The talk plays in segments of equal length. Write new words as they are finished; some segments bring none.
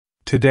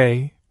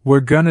Today, we're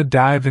gonna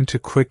dive into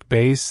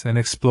Quickbase and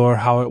explore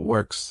how it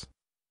works.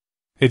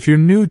 If you're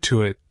new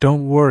to it,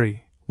 don't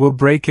worry, we'll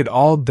break it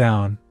all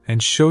down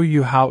and show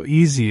you how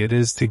easy it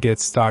is to get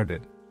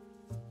started.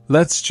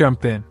 Let's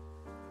jump in.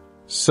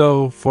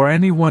 So, for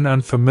anyone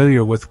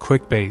unfamiliar with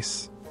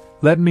Quickbase,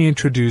 let me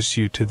introduce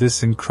you to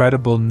this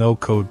incredible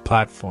no-code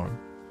platform.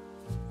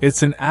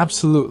 It's an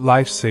absolute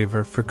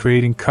lifesaver for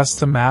creating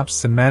custom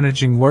apps and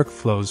managing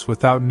workflows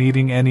without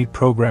needing any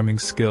programming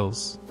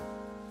skills.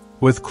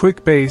 With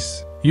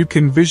Quickbase, you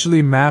can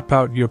visually map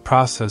out your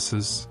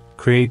processes,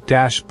 create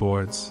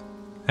dashboards,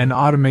 and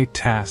automate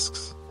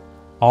tasks,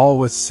 all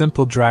with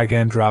simple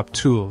drag-and-drop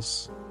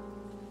tools.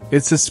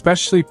 It's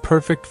especially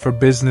perfect for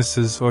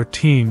businesses or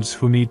teams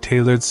who need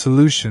tailored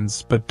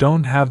solutions but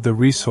don't have the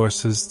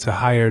resources to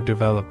hire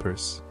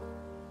developers.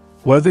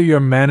 Whether you're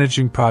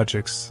managing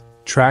projects,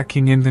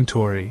 tracking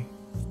inventory,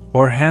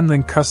 or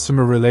handling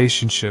customer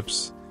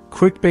relationships,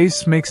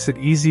 Quickbase makes it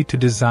easy to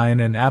design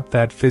an app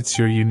that fits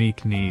your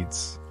unique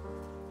needs.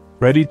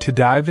 Ready to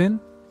dive in?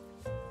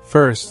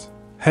 First,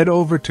 head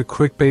over to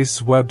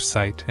Quickbase's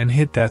website and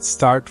hit that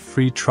Start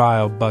Free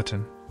Trial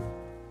button.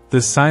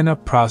 The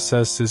sign-up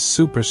process is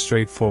super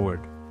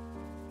straightforward.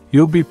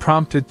 You'll be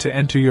prompted to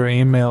enter your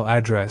email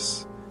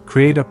address,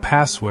 create a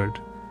password,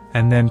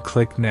 and then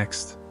click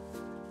Next.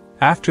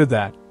 After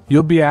that,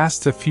 you'll be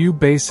asked a few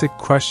basic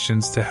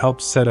questions to help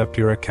set up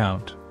your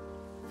account.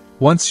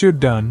 Once you're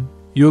done,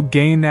 you'll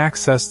gain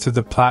access to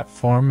the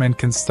platform and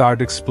can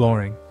start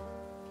exploring.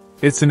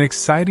 It's an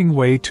exciting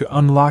way to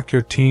unlock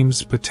your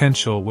team's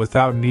potential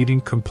without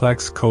needing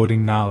complex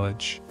coding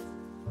knowledge.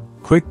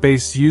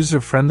 Quickbase's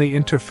user-friendly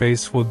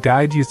interface will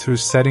guide you through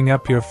setting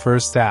up your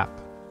first app,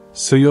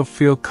 so you'll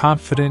feel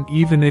confident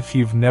even if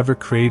you've never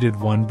created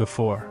one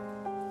before.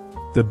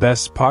 The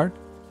best part?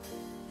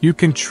 You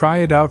can try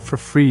it out for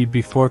free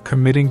before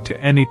committing to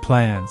any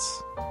plans.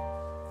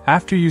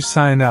 After you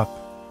sign up,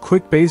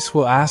 Quickbase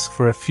will ask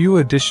for a few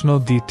additional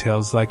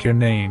details like your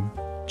name,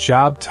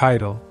 job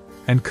title,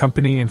 and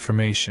company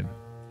information.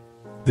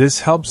 This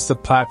helps the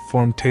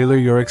platform tailor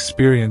your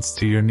experience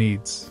to your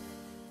needs.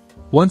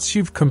 Once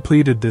you've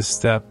completed this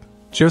step,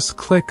 just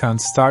click on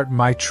Start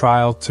My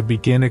Trial to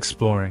begin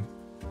exploring.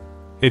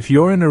 If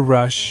you're in a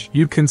rush,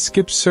 you can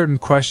skip certain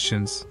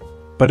questions,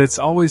 but it's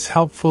always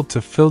helpful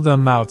to fill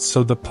them out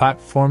so the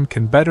platform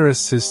can better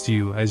assist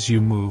you as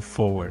you move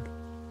forward.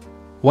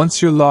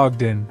 Once you're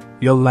logged in,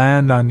 you'll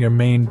land on your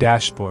main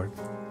dashboard.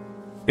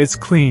 It's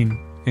clean,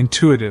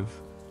 intuitive,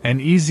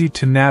 and easy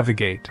to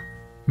navigate,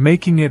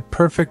 making it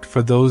perfect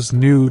for those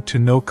new to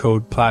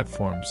no-code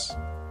platforms.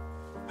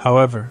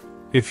 However,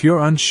 if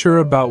you're unsure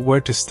about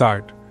where to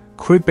start,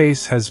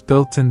 Quickbase has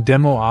built-in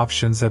demo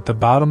options at the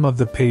bottom of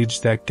the page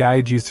that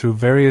guide you through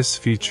various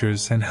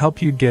features and help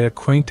you get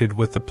acquainted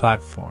with the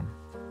platform.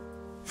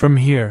 From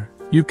here,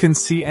 you can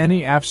see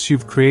any apps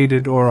you've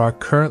created or are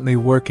currently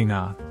working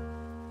on.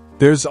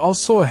 There's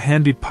also a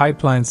handy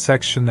pipeline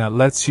section that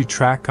lets you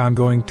track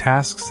ongoing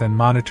tasks and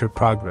monitor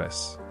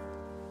progress.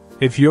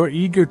 If you're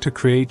eager to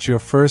create your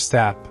first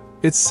app,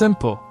 it's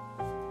simple.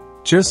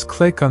 Just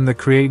click on the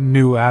Create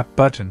New App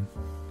button,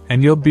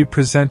 and you'll be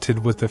presented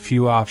with a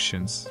few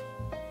options.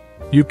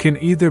 You can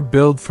either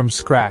build from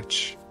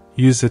scratch,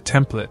 use a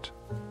template,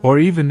 or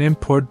even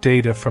import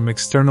data from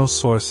external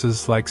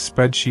sources like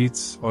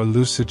spreadsheets or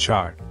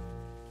Lucidchart.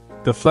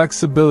 The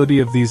flexibility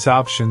of these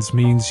options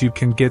means you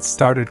can get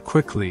started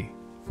quickly,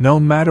 no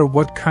matter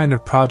what kind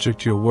of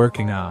project you're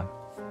working on.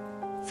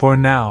 For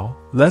now,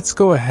 let's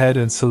go ahead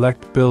and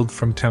select Build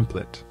from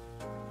Template.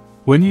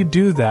 When you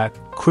do that,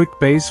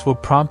 Quickbase will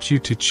prompt you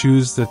to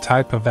choose the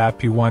type of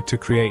app you want to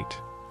create.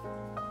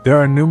 There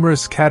are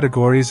numerous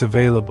categories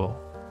available,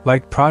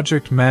 like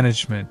project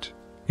management,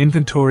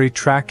 inventory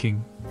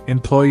tracking,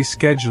 employee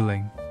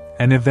scheduling,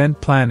 and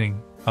event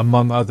planning,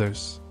 among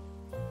others.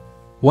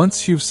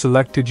 Once you've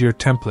selected your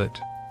template,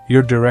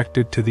 you're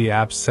directed to the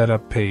app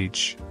setup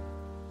page.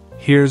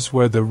 Here's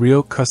where the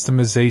real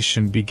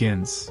customization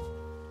begins.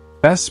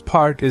 Best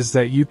part is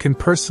that you can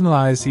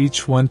personalize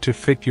each one to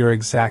fit your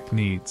exact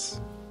needs.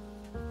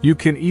 You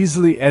can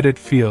easily edit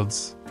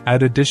fields,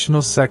 add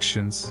additional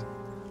sections,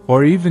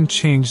 or even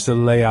change the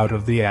layout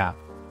of the app.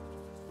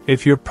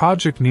 If your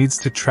project needs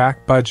to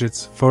track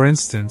budgets, for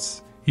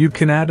instance, you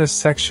can add a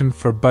section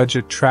for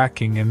budget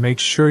tracking and make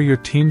sure your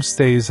team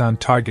stays on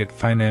target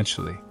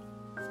financially.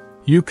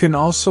 You can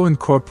also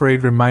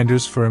incorporate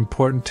reminders for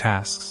important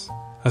tasks,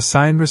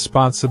 assign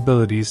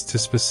responsibilities to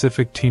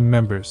specific team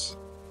members,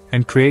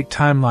 and create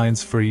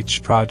timelines for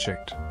each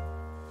project.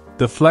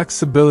 The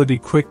flexibility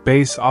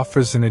Quickbase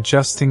offers in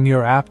adjusting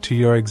your app to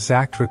your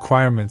exact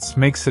requirements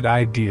makes it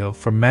ideal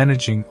for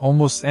managing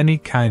almost any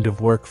kind of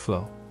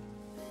workflow.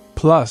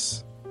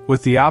 Plus,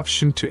 with the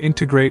option to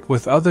integrate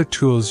with other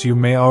tools you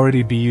may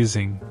already be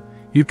using,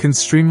 you can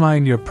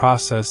streamline your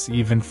process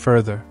even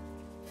further.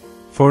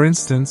 For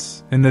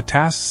instance, in the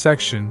Tasks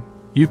section,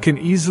 you can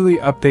easily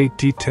update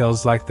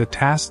details like the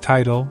task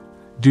title,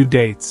 due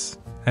dates,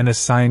 and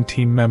assign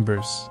team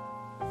members.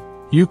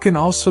 You can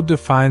also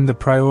define the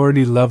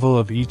priority level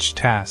of each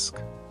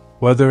task,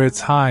 whether it's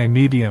high,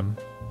 medium,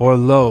 or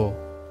low,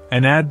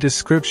 and add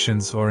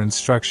descriptions or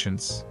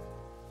instructions.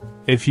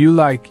 If you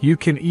like, you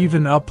can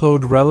even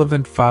upload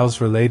relevant files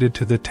related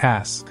to the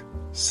task,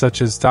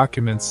 such as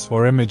documents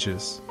or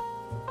images.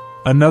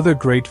 Another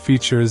great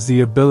feature is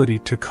the ability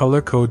to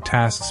color code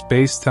tasks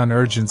based on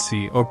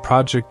urgency or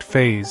project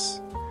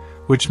phase,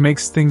 which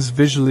makes things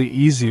visually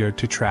easier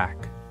to track.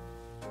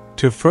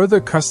 To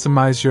further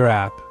customize your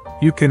app,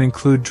 you can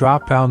include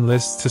drop-down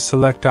lists to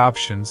select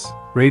options,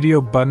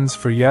 radio buttons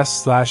for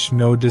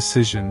yes/no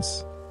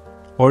decisions,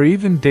 or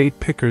even date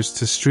pickers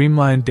to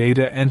streamline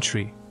data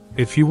entry.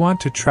 If you want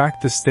to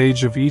track the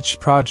stage of each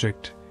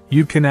project,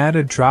 you can add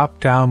a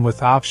drop-down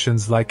with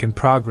options like in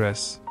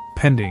progress,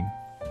 pending,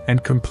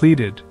 and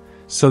completed,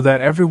 so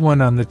that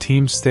everyone on the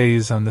team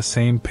stays on the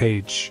same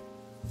page.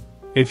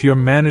 If you're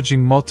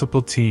managing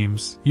multiple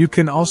teams, you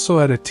can also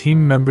add a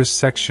team members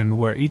section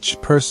where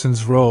each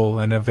person's role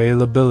and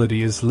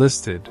availability is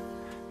listed,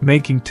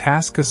 making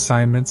task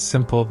assignments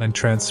simple and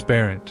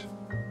transparent.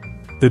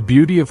 The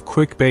beauty of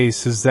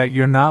Quickbase is that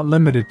you're not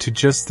limited to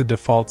just the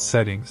default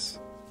settings.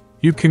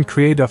 You can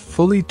create a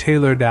fully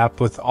tailored app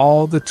with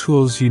all the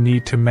tools you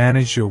need to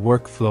manage your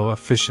workflow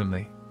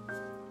efficiently.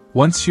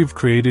 Once you've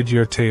created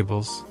your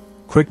tables,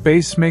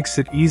 Quickbase makes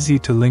it easy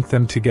to link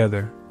them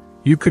together.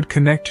 You could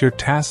connect your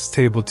tasks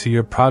table to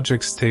your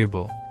projects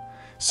table,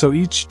 so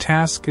each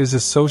task is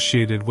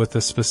associated with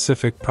a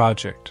specific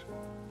project.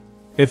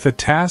 If a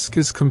task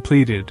is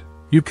completed,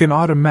 you can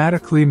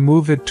automatically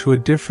move it to a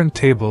different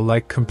table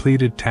like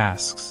completed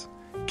tasks,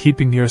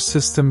 keeping your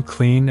system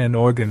clean and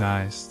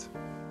organized.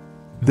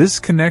 This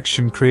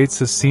connection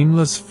creates a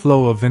seamless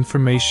flow of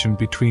information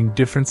between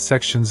different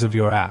sections of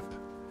your app,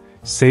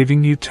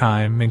 saving you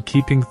time and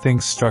keeping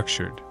things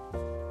structured.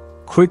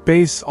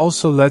 Quickbase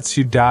also lets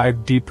you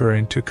dive deeper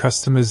into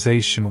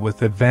customization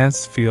with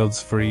advanced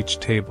fields for each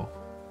table.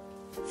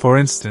 For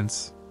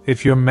instance,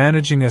 if you're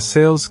managing a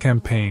sales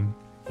campaign,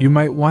 you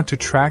might want to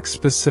track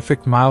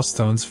specific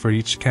milestones for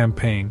each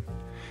campaign,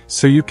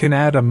 so you can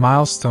add a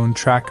milestone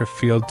tracker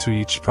field to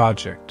each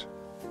project.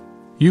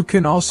 You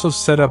can also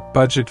set up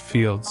budget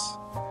fields,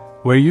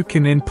 where you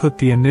can input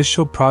the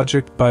initial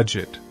project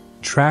budget,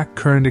 track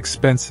current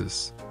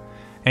expenses,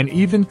 and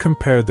even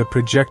compare the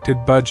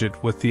projected budget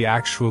with the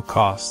actual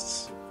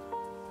costs.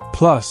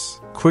 Plus,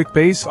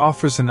 Quickbase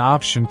offers an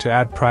option to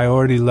add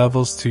priority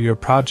levels to your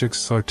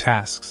projects or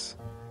tasks,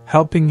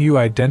 helping you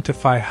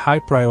identify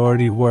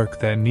high-priority work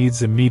that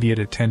needs immediate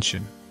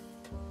attention.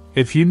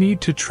 If you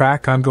need to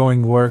track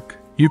ongoing work,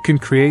 you can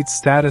create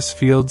status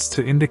fields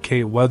to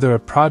indicate whether a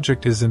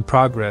project is in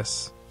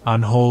progress,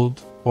 on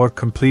hold, or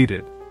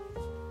completed.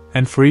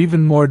 And for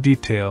even more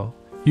detail,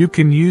 you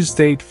can use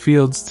date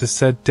fields to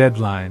set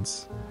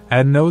deadlines,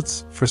 add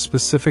notes for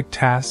specific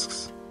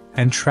tasks,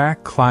 and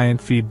track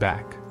client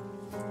feedback.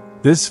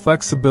 This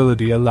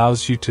flexibility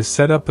allows you to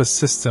set up a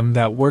system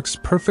that works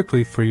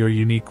perfectly for your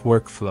unique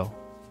workflow.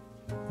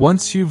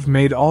 Once you've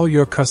made all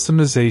your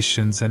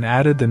customizations and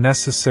added the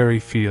necessary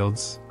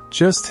fields,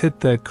 just hit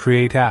the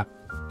Create App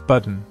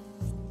button.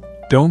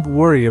 Don't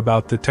worry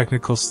about the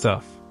technical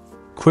stuff.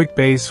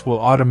 Quickbase will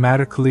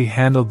automatically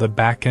handle the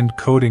back-end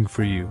coding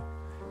for you,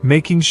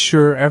 making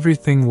sure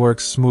everything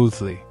works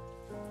smoothly.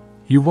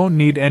 You won't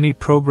need any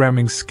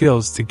programming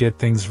skills to get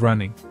things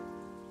running.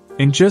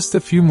 In just a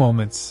few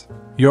moments,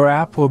 your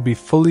app will be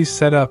fully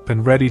set up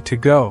and ready to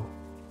go.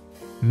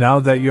 Now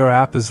that your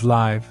app is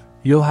live,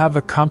 you'll have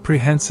a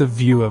comprehensive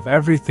view of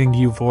everything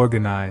you've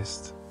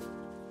organized.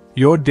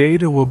 Your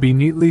data will be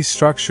neatly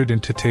structured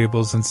into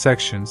tables and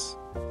sections,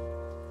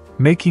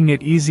 making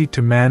it easy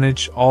to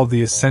manage all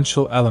the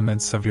essential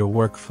elements of your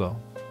workflow.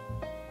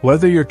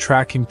 Whether you're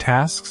tracking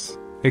tasks,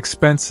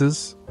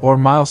 expenses, or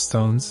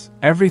milestones,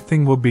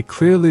 everything will be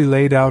clearly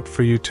laid out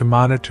for you to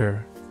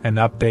monitor and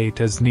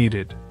update as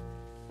needed.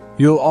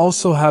 You'll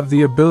also have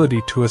the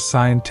ability to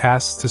assign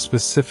tasks to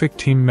specific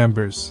team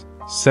members,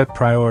 set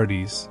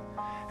priorities,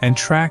 and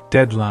track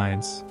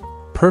deadlines,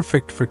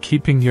 perfect for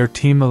keeping your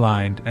team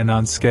aligned and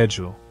on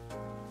schedule.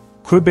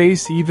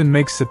 Quickbase even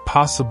makes it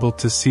possible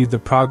to see the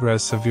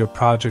progress of your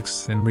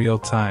projects in real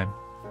time.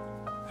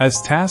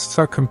 As tasks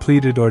are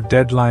completed or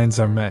deadlines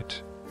are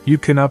met, you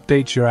can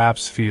update your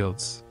app's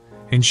fields,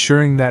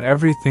 ensuring that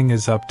everything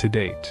is up to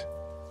date.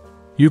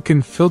 You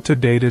can filter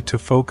data to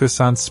focus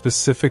on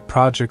specific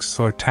projects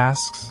or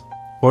tasks,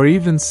 or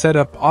even set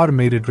up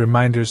automated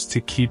reminders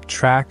to keep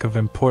track of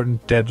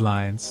important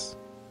deadlines.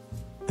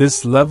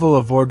 This level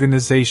of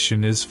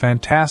organization is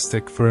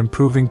fantastic for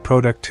improving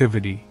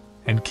productivity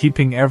and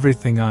keeping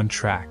everything on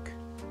track.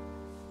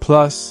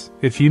 Plus,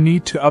 if you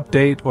need to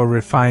update or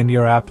refine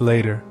your app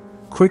later,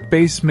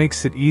 Quickbase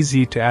makes it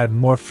easy to add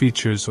more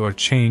features or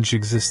change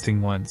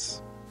existing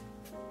ones.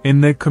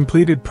 In the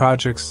Completed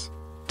Projects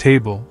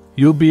table,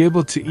 you'll be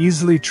able to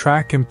easily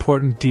track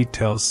important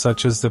details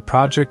such as the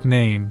project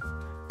name,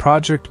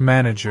 project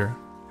manager,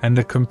 and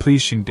the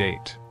completion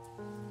date.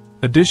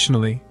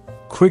 Additionally,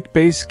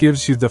 Quickbase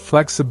gives you the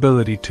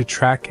flexibility to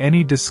track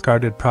any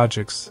discarded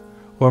projects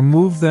or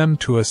move them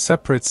to a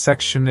separate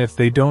section if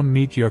they don't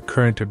meet your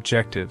current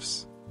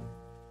objectives.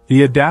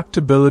 The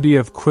adaptability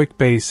of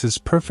Quickbase is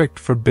perfect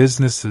for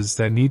businesses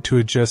that need to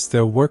adjust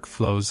their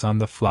workflows on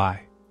the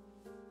fly.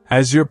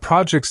 As your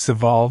projects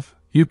evolve,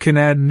 you can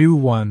add new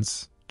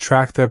ones,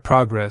 track their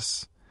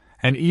progress,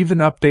 and even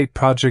update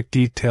project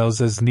details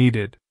as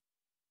needed.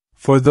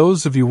 For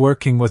those of you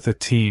working with a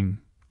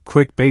team,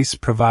 Quickbase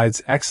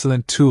provides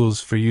excellent tools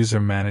for user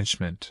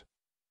management.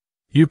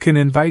 You can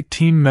invite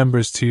team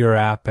members to your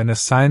app and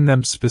assign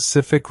them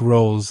specific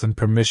roles and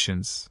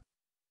permissions.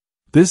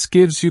 This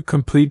gives you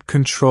complete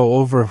control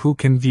over who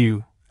can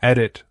view,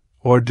 edit,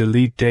 or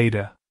delete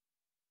data.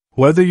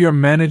 Whether you're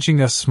managing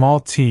a small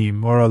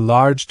team or a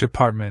large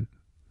department,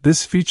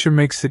 this feature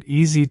makes it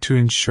easy to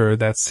ensure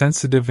that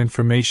sensitive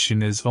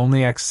information is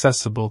only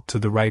accessible to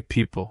the right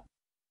people.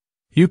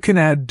 You can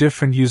add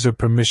different user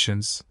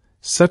permissions,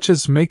 such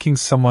as making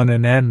someone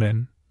an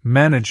admin,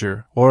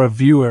 manager, or a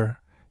viewer,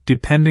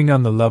 depending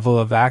on the level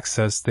of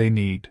access they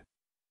need.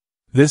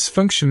 This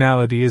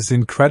functionality is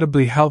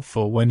incredibly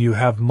helpful when you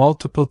have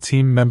multiple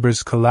team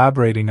members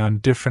collaborating on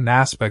different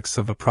aspects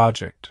of a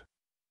project.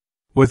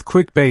 With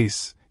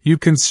Quickbase, you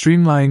can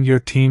streamline your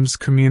team's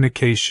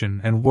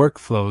communication and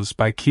workflows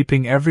by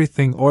keeping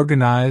everything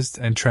organized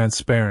and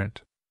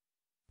transparent.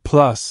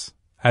 Plus,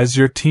 as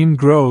your team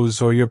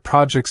grows or your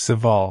projects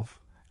evolve,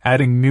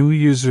 adding new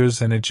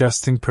users and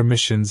adjusting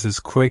permissions is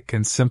quick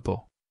and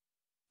simple.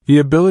 The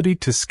ability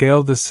to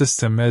scale the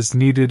system as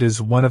needed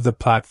is one of the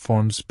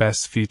platform's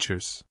best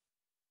features.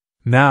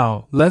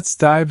 Now, let's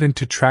dive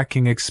into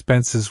tracking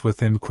expenses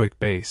within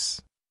Quickbase.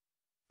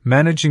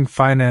 Managing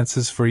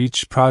finances for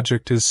each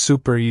project is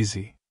super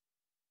easy.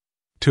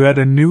 To add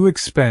a new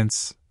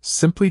expense,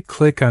 simply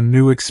click on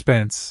New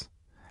Expense,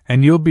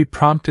 and you'll be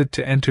prompted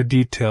to enter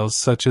details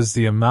such as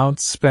the amount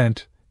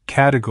spent,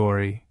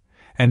 category,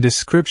 and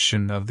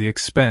description of the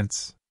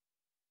expense.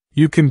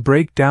 You can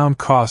break down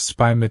costs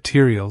by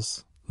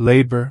materials,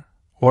 labor,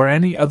 or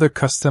any other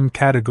custom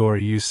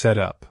category you set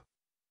up.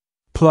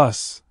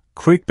 Plus,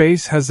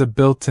 Quickbase has a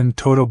built-in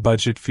total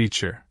budget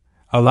feature,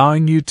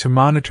 allowing you to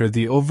monitor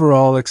the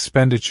overall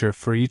expenditure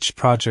for each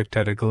project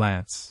at a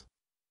glance.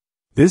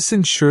 This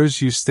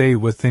ensures you stay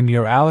within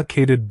your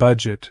allocated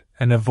budget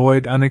and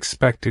avoid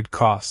unexpected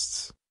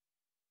costs.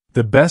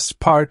 The best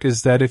part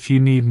is that if you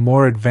need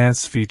more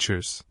advanced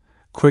features,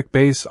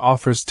 Quickbase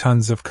offers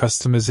tons of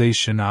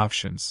customization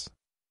options.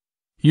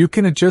 You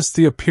can adjust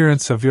the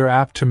appearance of your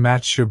app to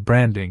match your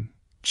branding,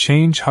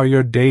 change how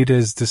your data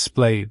is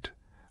displayed,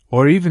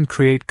 or even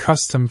create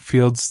custom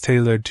fields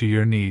tailored to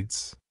your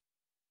needs.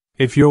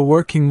 If you're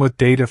working with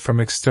data from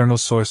external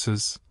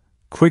sources,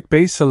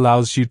 Quickbase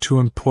allows you to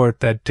import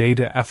that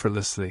data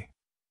effortlessly.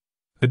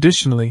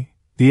 Additionally,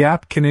 the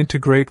app can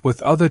integrate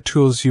with other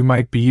tools you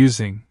might be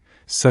using,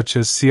 such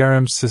as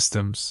CRM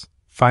systems,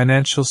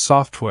 financial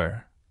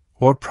software,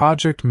 or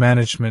project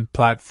management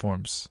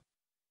platforms.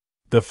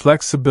 The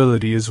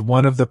flexibility is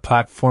one of the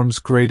platform's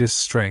greatest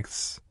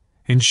strengths,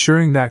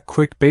 ensuring that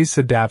Quickbase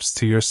adapts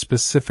to your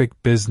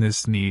specific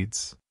business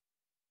needs.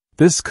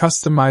 This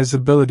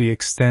customizability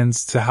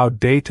extends to how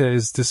data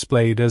is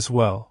displayed as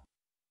well.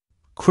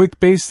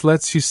 Quickbase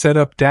lets you set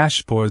up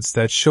dashboards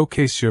that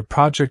showcase your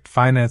project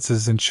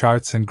finances in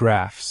charts and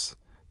graphs,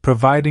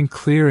 providing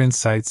clear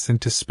insights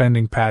into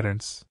spending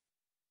patterns.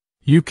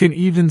 You can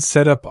even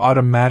set up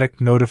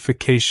automatic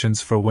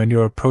notifications for when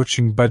you're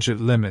approaching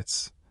budget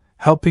limits,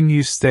 helping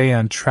you stay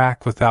on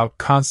track without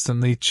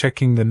constantly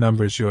checking the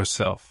numbers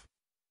yourself.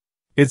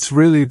 It's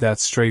really that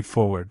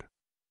straightforward.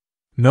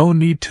 No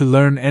need to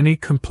learn any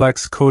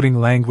complex coding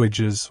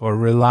languages or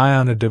rely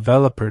on a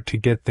developer to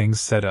get things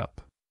set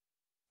up.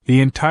 The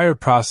entire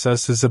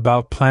process is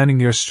about planning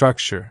your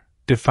structure,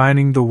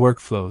 defining the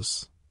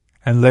workflows,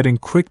 and letting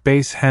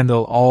Quickbase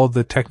handle all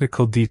the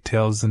technical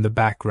details in the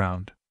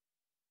background.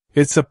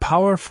 It's a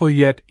powerful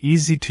yet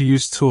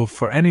easy-to-use tool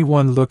for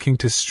anyone looking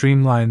to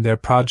streamline their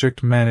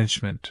project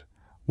management,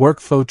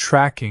 workflow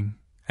tracking,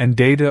 and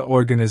data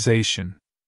organization.